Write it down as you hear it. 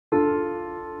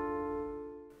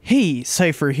Hey,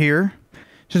 Cypher here.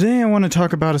 Today I want to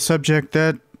talk about a subject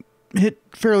that hit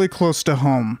fairly close to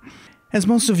home. As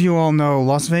most of you all know,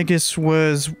 Las Vegas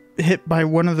was hit by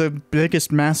one of the biggest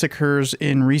massacres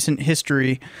in recent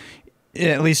history,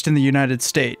 at least in the United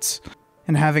States.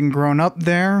 And having grown up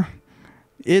there,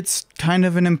 it's kind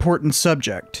of an important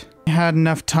subject. I had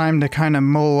enough time to kind of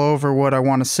mull over what I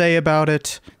want to say about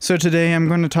it, so today I'm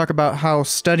going to talk about how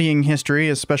studying history,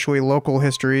 especially local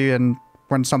history, and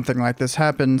when something like this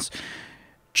happens,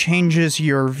 changes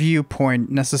your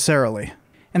viewpoint necessarily.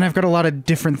 And I've got a lot of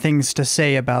different things to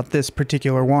say about this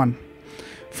particular one.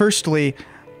 Firstly,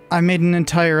 I made an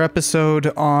entire episode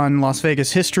on Las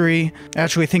Vegas history. I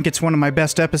actually think it's one of my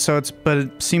best episodes, but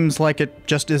it seems like it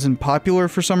just isn't popular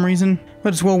for some reason.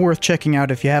 But it's well worth checking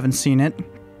out if you haven't seen it.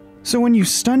 So when you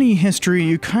study history,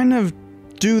 you kind of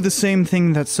do the same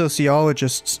thing that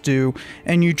sociologists do,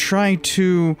 and you try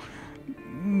to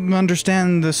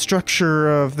understand the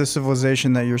structure of the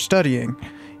civilization that you're studying.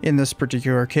 In this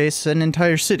particular case, an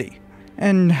entire city,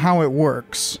 and how it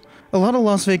works. A lot of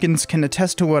Las Vegans can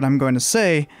attest to what I'm going to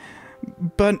say,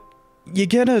 but you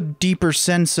get a deeper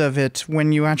sense of it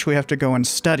when you actually have to go and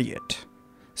study it.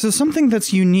 So something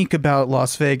that's unique about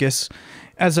Las Vegas,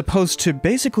 as opposed to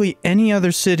basically any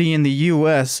other city in the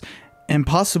US, and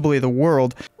possibly the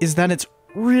world, is that it's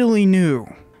really new.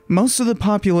 Most of the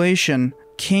population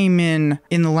came in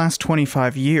the last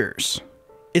 25 years.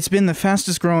 It's been the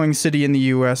fastest growing city in the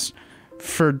US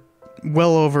for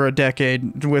well over a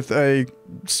decade, with a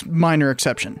minor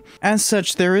exception. As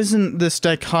such, there isn't this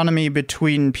dichotomy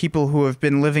between people who have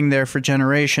been living there for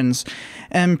generations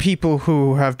and people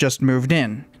who have just moved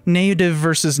in. Native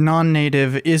versus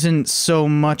non-native isn't so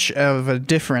much of a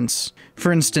difference.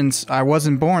 For instance, I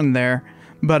wasn't born there,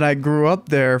 but I grew up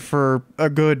there for a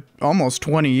good almost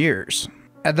 20 years.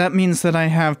 And that means that I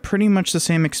have pretty much the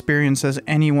same experience as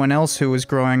anyone else who was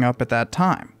growing up at that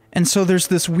time. And so there's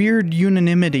this weird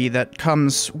unanimity that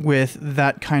comes with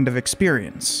that kind of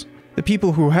experience. The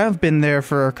people who have been there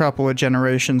for a couple of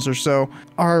generations or so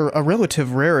are a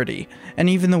relative rarity, and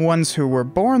even the ones who were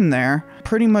born there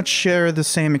pretty much share the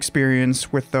same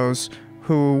experience with those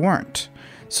who weren't.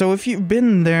 So if you've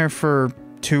been there for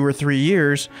 2 or 3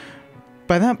 years,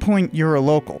 by that point you're a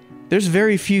local. There's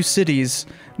very few cities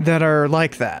that are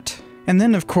like that. And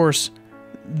then, of course,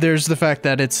 there's the fact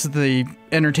that it's the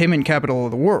entertainment capital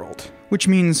of the world, which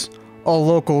means all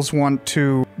locals want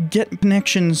to get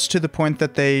connections to the point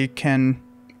that they can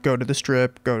go to the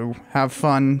Strip, go have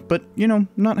fun, but,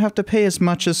 not have to pay as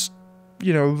much as,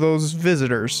 those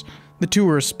visitors. The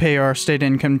tourists pay our state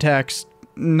income tax,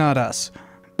 not us.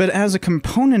 But as a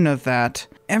component of that,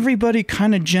 everybody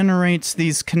kind of generates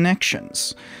these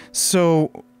connections.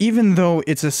 So even though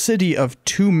it's a city of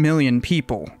 2 million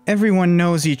people, everyone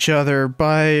knows each other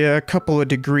by a couple of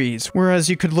degrees, whereas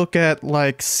you could look at,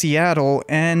 like, Seattle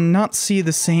and not see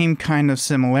the same kind of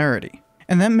similarity.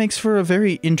 And that makes for a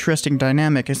very interesting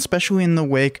dynamic, especially in the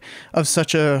wake of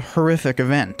such a horrific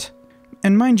event.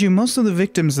 And mind you, most of the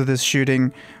victims of this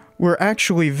shooting were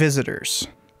actually visitors.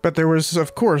 But there was,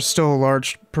 of course, still a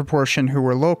large proportion who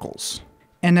were locals.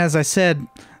 And as I said,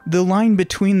 the line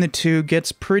between the two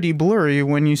gets pretty blurry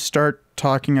when you start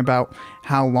talking about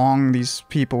how long these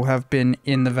people have been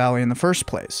in the valley in the first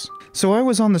place. So I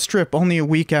was on the Strip only a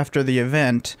week after the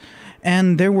event,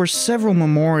 and there were several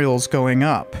memorials going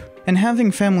up. And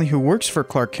having family who works for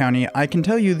Clark County, I can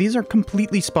tell you these are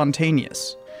completely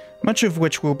spontaneous. Much of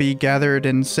which will be gathered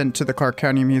and sent to the Clark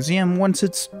County Museum once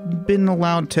it's been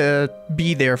allowed to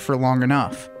be there for long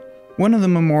enough. One of the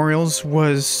memorials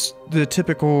was the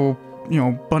typical,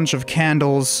 bunch of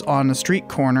candles on a street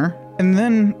corner, and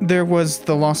then there was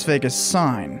the Las Vegas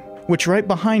sign, which right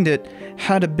behind it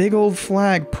had a big old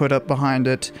flag put up behind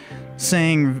it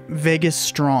saying Vegas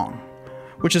Strong,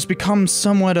 which has become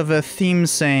somewhat of a theme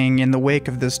saying in the wake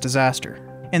of this disaster.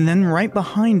 And then right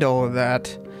behind all of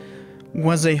that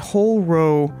was a whole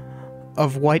row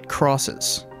of white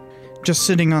crosses, just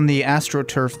sitting on the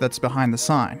astroturf that's behind the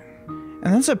sign.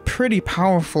 And that's a pretty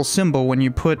powerful symbol when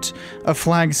you put a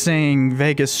flag saying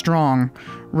Vegas Strong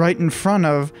right in front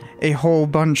of a whole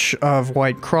bunch of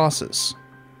white crosses.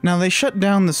 Now, they shut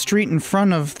down the street in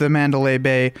front of the Mandalay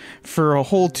Bay for a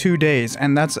whole 2 days,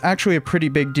 and that's actually a pretty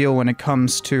big deal when it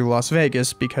comes to Las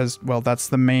Vegas because, well, that's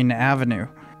the main avenue.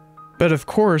 But of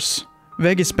course,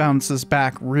 Vegas bounces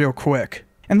back real quick.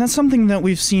 And that's something that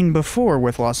we've seen before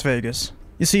with Las Vegas.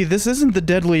 You see, this isn't the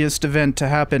deadliest event to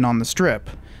happen on the Strip.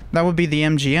 That would be the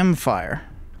MGM fire,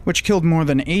 which killed more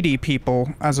than 80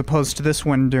 people, as opposed to this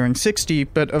one doing 60,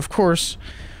 but of course,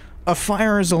 a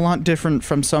fire is a lot different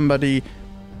from somebody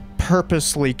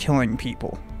purposely killing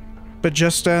people. But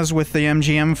just as with the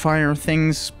MGM fire,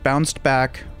 things bounced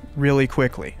back really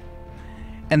quickly.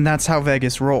 And that's how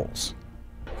Vegas rolls.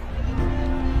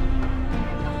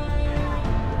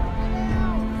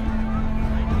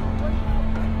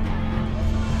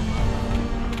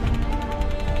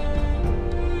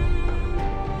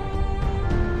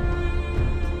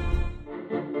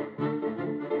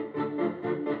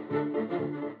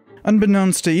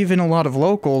 Unbeknownst to even a lot of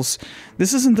locals,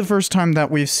 this isn't the first time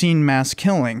that we've seen mass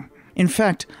killing. In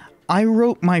fact, I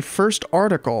wrote my first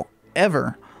article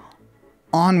ever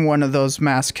on one of those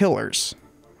mass killers.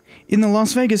 In the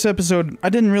Las Vegas episode, I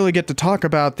didn't really get to talk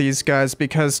about these guys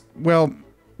because, well,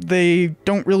 they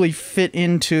don't really fit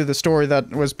into the story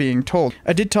that was being told.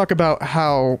 I did talk about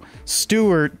how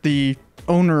Stewart, the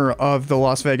owner of the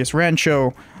Las Vegas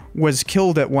Rancho, was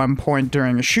killed at one point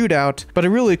during a shootout, but I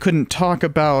really couldn't talk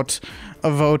about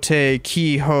Avote,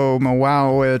 Queho,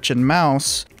 Mawowich, and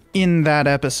Mouse in that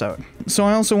episode. So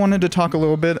I also wanted to talk a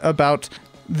little bit about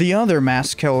the other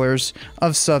mass killers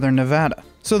of Southern Nevada.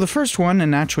 So the first one,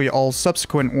 and actually all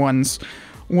subsequent ones,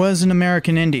 was an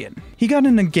American Indian. He got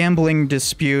in a gambling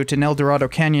dispute in El Dorado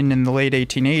Canyon in the late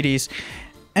 1880s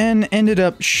and ended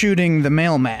up shooting the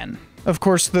mailman. Of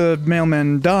course, the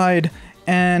mailman died,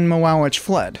 and Mawowich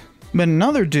fled. But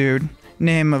another dude,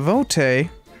 named Avote,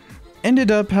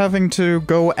 ended up having to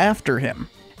go after him.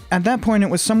 At that point, it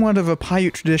was somewhat of a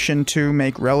Paiute tradition to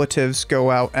make relatives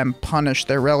go out and punish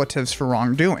their relatives for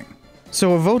wrongdoing.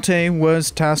 So Avote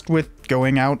was tasked with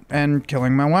going out and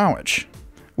killing Mawowich,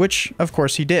 which, of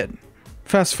course, he did.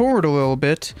 Fast forward a little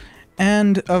bit,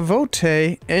 and Avote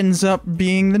ends up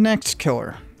being the next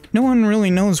killer. No one really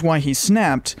knows why he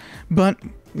snapped, but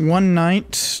one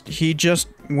night, he just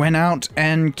went out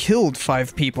and killed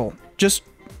 5 people. Just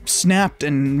snapped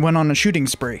and went on a shooting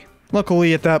spree.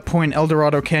 Luckily, at that point, El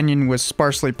Dorado Canyon was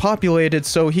sparsely populated,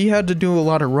 so he had to do a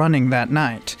lot of running that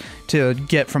night to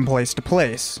get from place to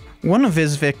place. One of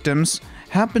his victims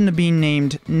happened to be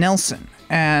named Nelson,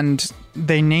 and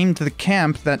they named the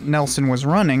camp that Nelson was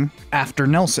running after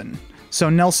Nelson. So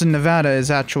Nelson, Nevada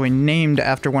is actually named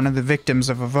after one of the victims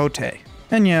of Avote.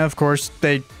 And yeah, of course,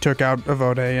 they took out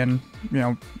Avote and,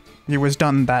 he was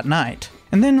done that night.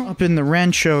 And then up in the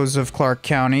ranchos of Clark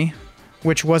County,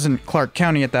 which wasn't Clark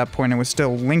County at that point, it was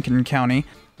still Lincoln County,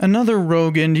 another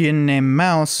rogue Indian named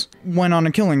Mouse went on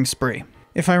a killing spree.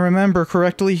 If I remember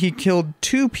correctly, he killed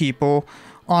 2 people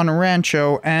on a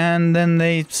rancho, and then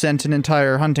they sent an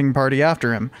entire hunting party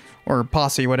after him. Or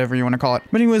posse, whatever you want to call it.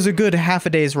 But he was a good half a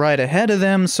day's ride ahead of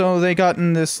them, so they got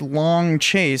in this long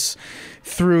chase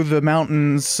through the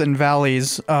mountains and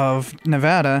valleys of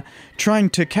Nevada, trying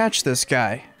to catch this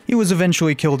guy. He was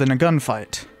eventually killed in a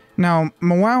gunfight. Now,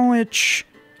 Mawowich,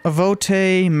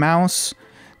 Avote, Mouse,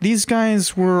 these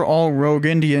guys were all rogue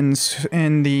Indians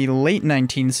in the late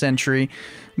 19th century,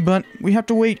 but we have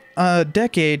to wait a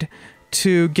decade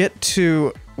to get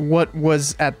to what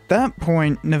was at that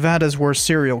point Nevada's worst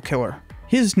serial killer.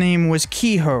 His name was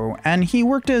Queho, and he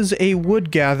worked as a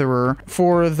wood gatherer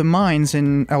for the mines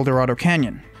in El Dorado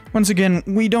Canyon. Once again,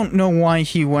 we don't know why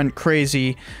he went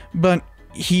crazy, but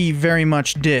he very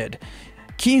much did.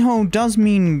 Queho does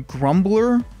mean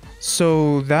grumbler,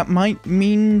 so that might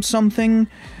mean something,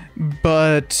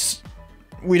 but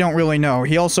we don't really know.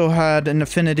 He also had an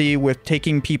affinity with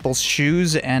taking people's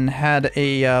shoes and had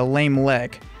a lame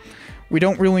leg. We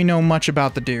don't really know much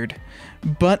about the dude,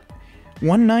 but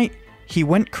one night he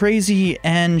went crazy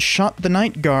and shot the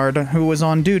night guard who was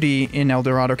on duty in El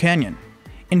Dorado Canyon.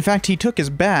 In fact, he took his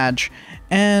badge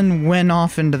and went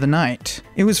off into the night.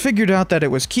 It was figured out that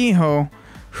it was Queho,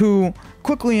 who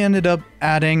quickly ended up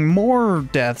adding more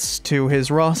deaths to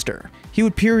his roster. He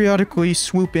would periodically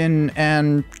swoop in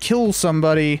and kill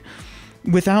somebody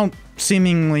without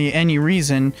seemingly any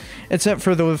reason, except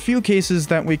for the few cases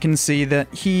that we can see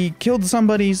that he killed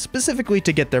somebody specifically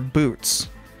to get their boots.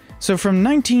 So from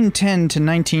 1910 to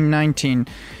 1919,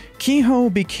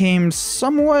 Queho became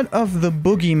somewhat of the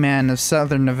boogeyman of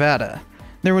Southern Nevada.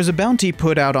 There was a bounty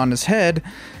put out on his head,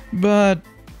 but,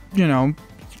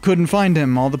 couldn't find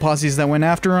him. All the posses that went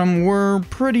after him were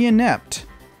pretty inept.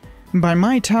 By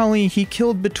my tally, he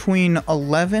killed between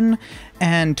 11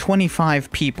 and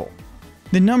 25 people.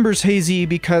 The number's hazy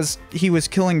because he was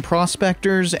killing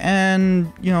prospectors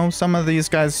and, some of these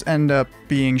guys end up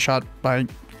being shot by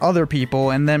other people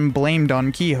and then blamed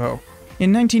on Queho.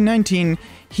 In 1919,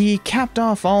 he capped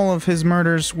off all of his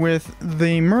murders with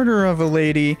the murder of a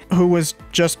lady who was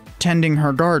just tending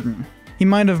her garden. He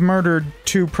might have murdered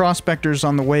 2 prospectors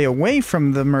on the way away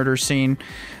from the murder scene,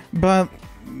 but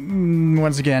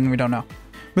once again, we don't know.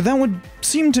 But that would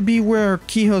seem to be where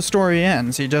Queho's story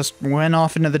ends. He just went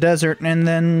off into the desert and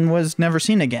then was never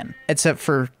seen again. Except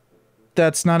for,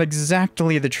 that's not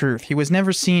exactly the truth. He was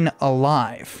never seen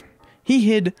alive. He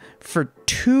hid for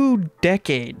 2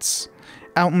 decades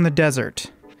out in the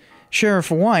desert.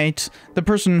 Sheriff White, the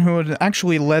person who had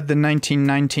actually led the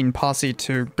 1919 posse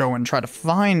to go and try to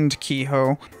find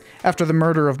Queho after the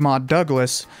murder of Maud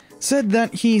Douglas, said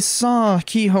that he saw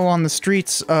Queho on the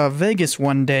streets of Vegas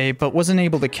one day, but wasn't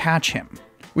able to catch him.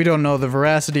 We don't know the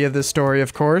veracity of this story,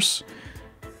 of course,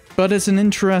 but it's an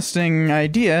interesting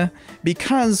idea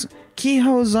because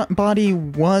Queho's body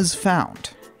was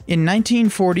found. In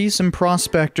 1940, some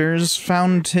prospectors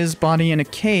found his body in a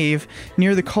cave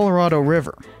near the Colorado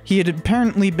River. He had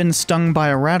apparently been stung by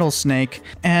a rattlesnake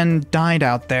and died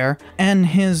out there, and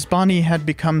his body had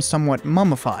become somewhat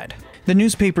mummified. The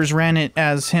newspapers ran it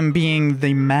as him being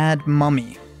the Mad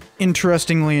Mummy.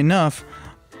 Interestingly enough,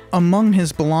 among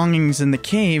his belongings in the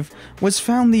cave was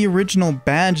found the original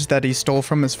badge that he stole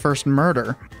from his first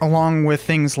murder, along with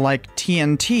things like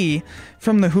TNT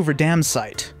from the Hoover Dam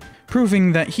site,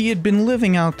 proving that he had been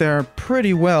living out there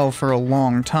pretty well for a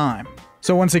long time.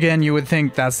 So once again, you would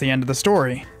think that's the end of the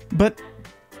story. But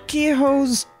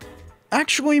Queho's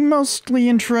actually mostly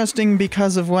interesting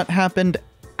because of what happened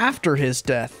after his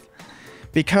death.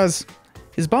 Because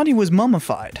his body was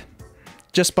mummified,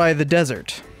 just by the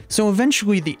desert. So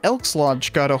eventually the Elks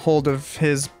Lodge got a hold of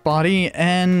his body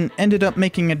and ended up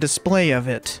making a display of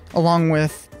it, along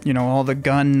with, all the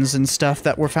guns and stuff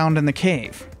that were found in the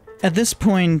cave. At this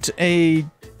point, a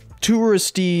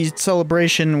touristy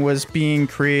celebration was being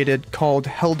created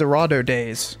called Eldorado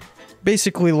Days.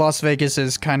 Basically Las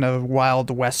Vegas's kind of Wild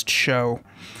West show.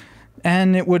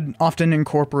 And it would often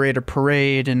incorporate a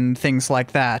parade and things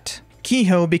like that.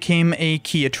 Queho became a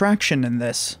key attraction in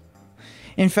this.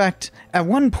 In fact, at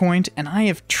one point, and I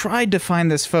have tried to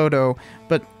find this photo,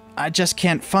 but I just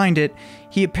can't find it,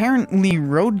 he apparently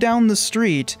rode down the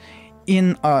street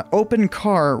in an open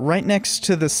car right next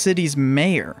to the city's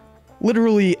mayor.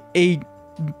 Literally a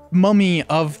mummy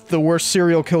of the worst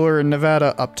serial killer in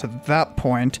Nevada up to that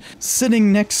point,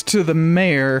 sitting next to the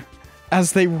mayor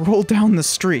as they rolled down the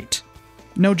street.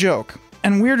 No joke.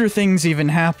 And weirder things even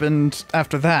happened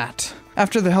after that.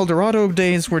 After the Eldorado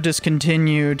days were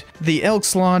discontinued, the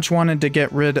Elks Lodge wanted to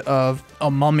get rid of a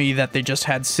mummy that they just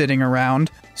had sitting around,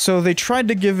 so they tried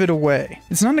to give it away.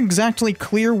 It's not exactly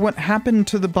clear what happened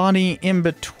to the body in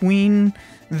between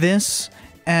this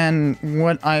and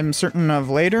what I'm certain of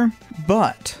later,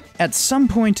 but at some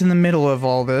point in the middle of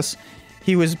all this,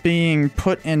 he was being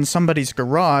put in somebody's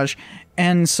garage,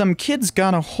 and some kids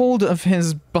got a hold of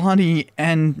his body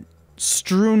and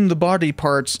strewn the body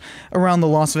parts around the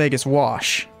Las Vegas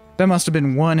wash. That must have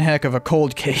been one heck of a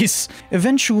cold case.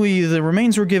 Eventually, the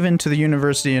remains were given to the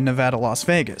University of Nevada, Las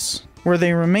Vegas, where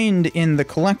they remained in the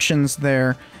collections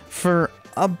there for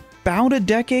about a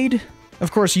decade.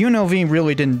 Of course, UNLV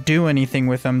really didn't do anything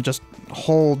with them, just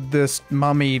hold this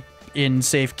mummy in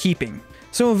safekeeping.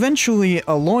 So eventually,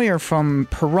 a lawyer from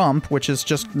Pahrump, which is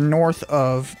just north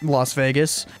of Las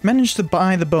Vegas, managed to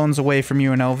buy the bones away from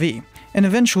UNLV, and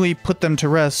eventually put them to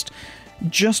rest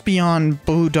just beyond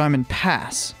Blue Diamond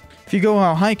Pass. If you go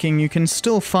out hiking, you can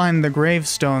still find the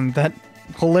gravestone that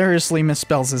hilariously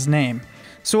misspells his name.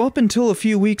 So up until a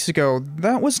few weeks ago,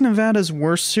 that was Nevada's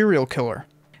worst serial killer.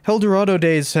 Eldorado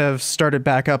days have started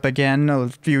back up again a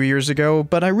few years ago,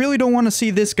 but I really don't want to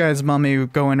see this guy's mummy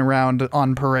going around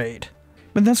on parade.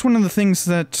 But that's one of the things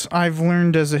that I've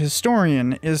learned as a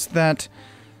historian, is that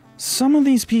some of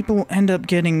these people end up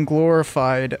getting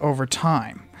glorified over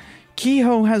time.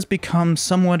 Queho has become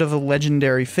somewhat of a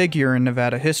legendary figure in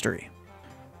Nevada history.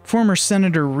 Former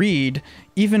Senator Reed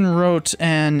even wrote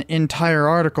an entire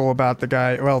article about the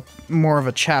guy, well, more of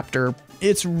a chapter.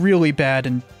 It's really bad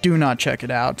and do not check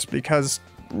it out, because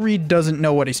Reed doesn't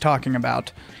know what he's talking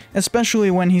about.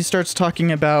 Especially when he starts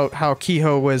talking about how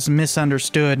Queho was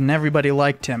misunderstood and everybody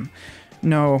liked him.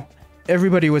 No,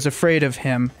 everybody was afraid of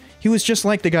him. He was just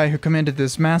like the guy who committed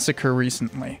this massacre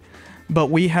recently. But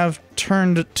we have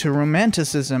turned to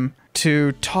romanticism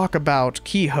to talk about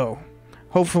Queho.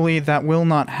 Hopefully that will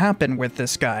not happen with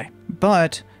this guy.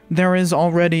 But there is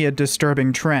already a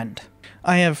disturbing trend.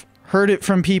 I have heard it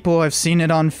from people, I've seen it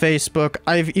on Facebook,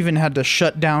 I've even had to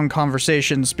shut down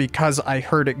conversations because I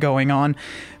heard it going on.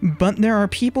 But there are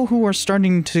people who are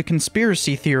starting to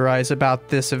conspiracy theorize about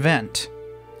this event.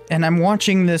 And I'm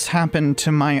watching this happen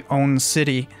to my own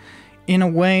city, in a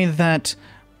way that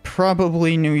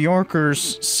probably New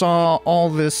Yorkers saw all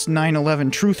this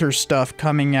 9/11 truther stuff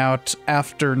coming out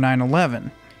after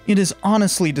 9/11. It is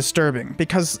honestly disturbing,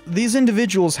 because these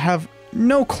individuals have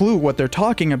no clue what they're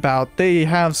talking about. They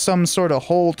have some sort of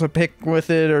hole to pick with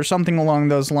it or something along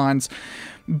those lines.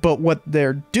 But what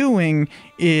they're doing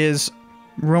is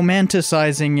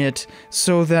romanticizing it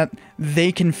so that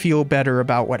they can feel better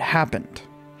about what happened.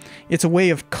 It's a way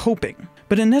of coping.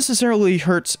 But it necessarily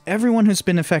hurts everyone who's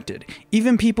been affected,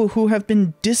 even people who have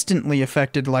been distantly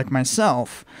affected like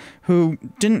myself, who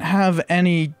didn't have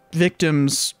any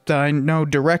victims that I know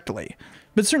directly,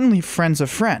 but certainly friends of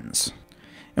friends.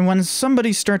 And when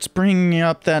somebody starts bringing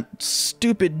up that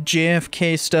stupid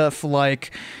JFK stuff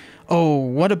like, oh,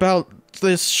 what about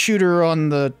this shooter on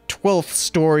the 12th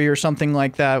story or something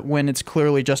like that, when it's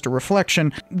clearly just a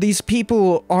reflection, these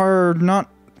people are not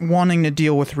wanting to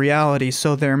deal with reality,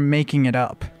 so they're making it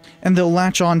up. And they'll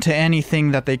latch on to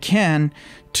anything that they can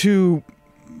to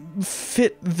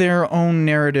fit their own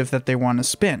narrative that they want to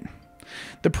spin.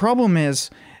 The problem is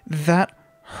that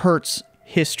hurts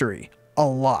history a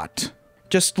lot.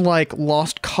 Just like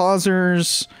Lost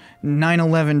Causers,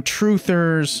 9/11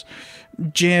 truthers,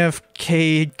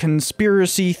 JFK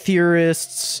conspiracy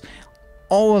theorists,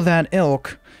 all of that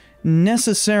ilk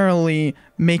necessarily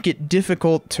make it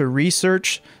difficult to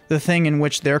research the thing in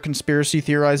which they're conspiracy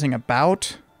theorizing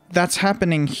about. That's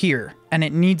happening here, and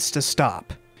it needs to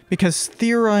stop, because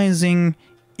theorizing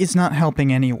is not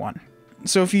helping anyone.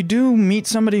 So if you do meet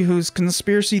somebody who's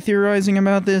conspiracy theorizing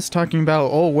about this, talking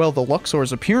about, oh, well, the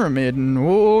Luxor's a pyramid, and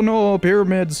oh no,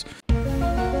 pyramids,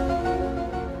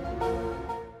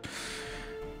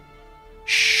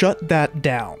 shut that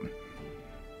down.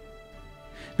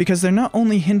 Because they're not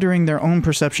only hindering their own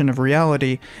perception of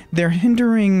reality, they're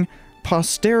hindering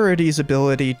posterity's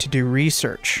ability to do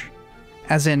research.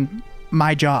 As in,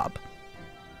 my job.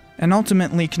 And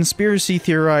ultimately, conspiracy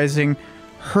theorizing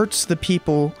hurts the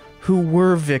people who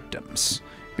were victims,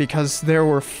 because there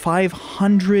were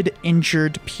 500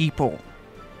 injured people,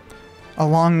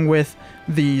 along with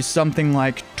the something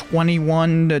like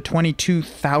 21 to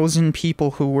 22,000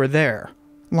 people who were there.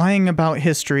 Lying about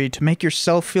history to make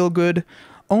yourself feel good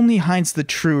only hides the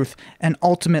truth and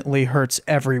ultimately hurts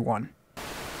everyone.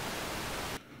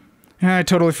 I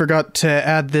totally forgot to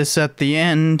add this at the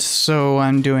end, so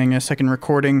I'm doing a second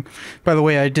recording. By the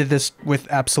way, I did this with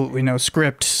absolutely no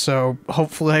script, so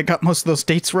hopefully I got most of those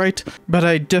dates right. But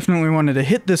I definitely wanted to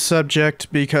hit this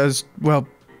subject because, well,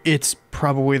 it's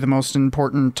probably the most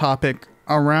important topic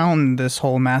around this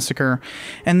whole massacre,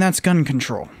 and that's gun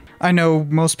control. I know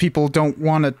most people don't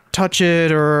want to touch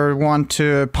it or want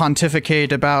to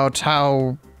pontificate about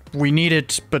how we need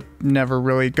it, but never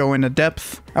really go into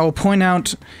depth. I will point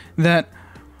out that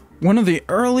one of the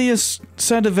earliest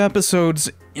set of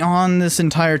episodes on this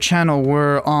entire channel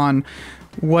were on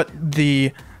what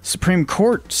the Supreme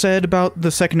Court said about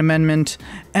the Second Amendment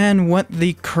and what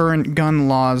the current gun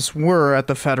laws were at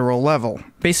the federal level.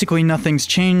 Basically, nothing's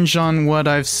changed on what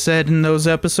I've said in those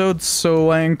episodes, so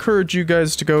I encourage you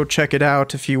guys to go check it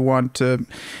out if you want to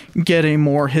get a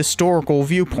more historical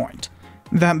viewpoint.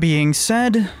 That being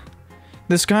said,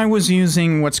 this guy was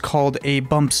using what's called a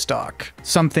bump stock,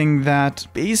 something that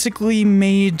basically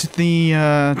made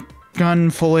the gun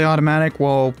fully automatic.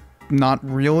 Well, not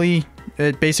really.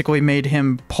 It basically made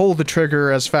him pull the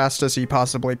trigger as fast as he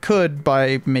possibly could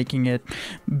by making it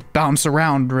bounce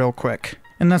around real quick.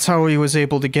 And that's how he was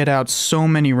able to get out so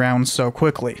many rounds so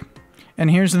quickly.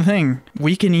 And here's the thing,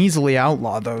 we can easily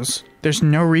outlaw those. There's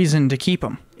no reason to keep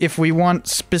them. If we want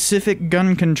specific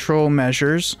gun control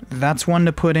measures, that's one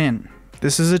to put in.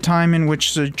 This is a time in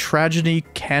which the tragedy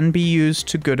can be used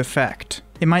to good effect.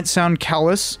 It might sound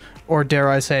callous, or dare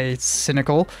I say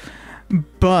cynical,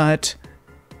 but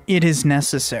it is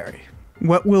necessary.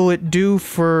 What will it do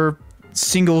for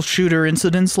single shooter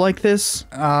incidents like this?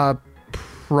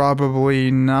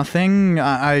 Probably nothing.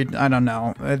 I don't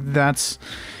know. That's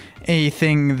a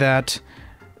thing that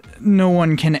no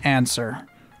one can answer.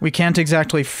 We can't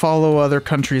exactly follow other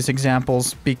countries'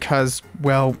 examples because,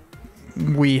 well,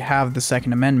 we have the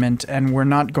Second Amendment and we're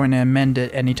not going to amend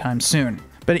it anytime soon.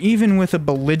 But even with a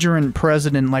belligerent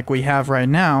president like we have right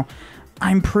now,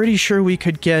 I'm pretty sure we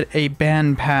could get a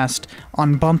ban passed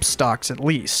on bump stocks at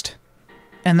least.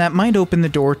 And that might open the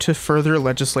door to further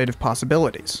legislative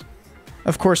possibilities.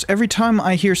 Of course, every time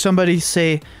I hear somebody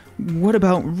say, what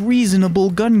about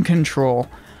reasonable gun control?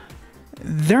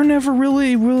 They're never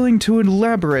really willing to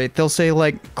elaborate. They'll say,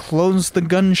 like, close the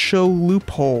gun show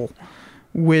loophole,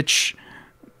 which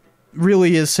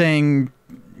really is saying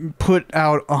put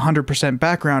out 100%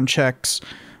 background checks,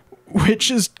 which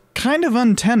is kind of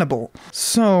untenable.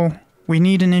 So we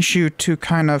need an issue to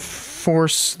kind of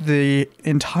force the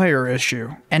entire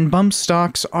issue, and bump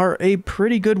stocks are a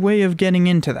pretty good way of getting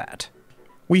into that.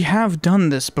 We have done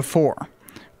this before.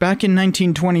 back in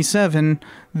 1927,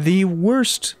 the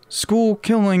worst school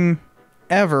killing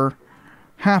ever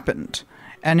happened,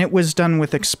 and it was done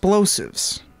with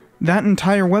explosives. That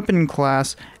entire weapon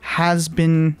class has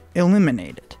been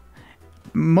eliminated,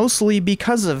 mostly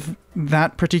because of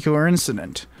that particular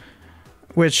incident.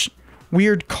 Which,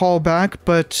 weird callback,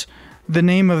 but the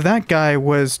name of that guy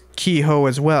was Queho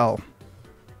as well.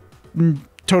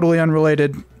 Totally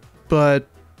unrelated, but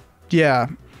yeah.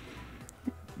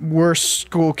 Worst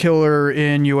school killer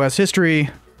in US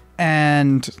history,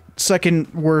 and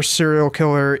second worst serial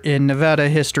killer in Nevada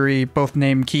history, both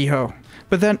named Queho.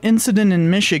 But that incident in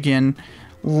Michigan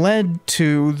led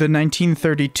to the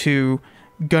 1932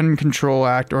 Gun Control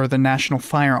Act, or the National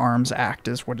Firearms Act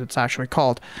is what it's actually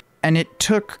called. And it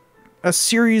took a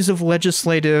series of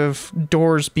legislative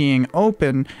doors being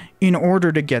open in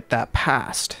order to get that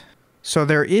passed. So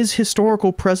there is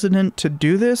historical precedent to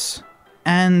do this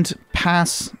and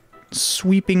pass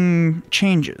sweeping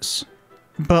changes.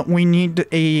 But we need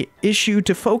a issue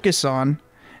to focus on,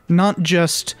 not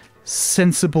just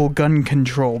sensible gun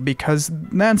control, because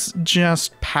that's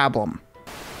just pablum.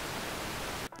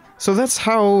 So that's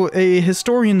how a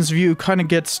historian's view kind of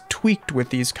gets tweaked with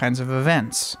these kinds of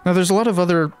events. Now, there's a lot of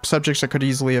other subjects I could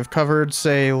easily have covered,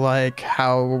 say like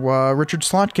how Richard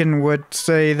Slotkin would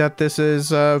say that this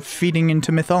is feeding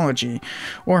into mythology,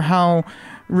 or how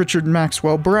Richard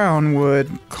Maxwell Brown would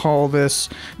call this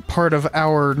part of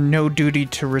our no duty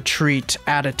to retreat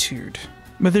attitude.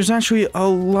 But there's actually a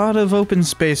lot of open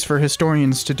space for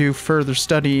historians to do further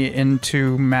study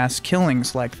into mass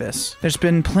killings like this. There's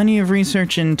been plenty of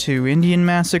research into Indian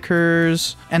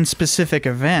massacres and specific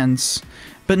events,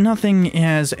 but nothing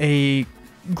as a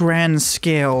grand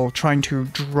scale trying to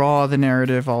draw the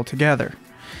narrative all together.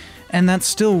 And that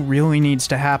still really needs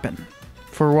to happen.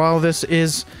 For while this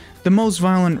is the most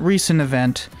violent recent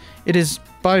event, it is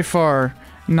by far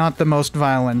not the most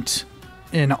violent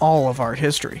in all of our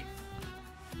history.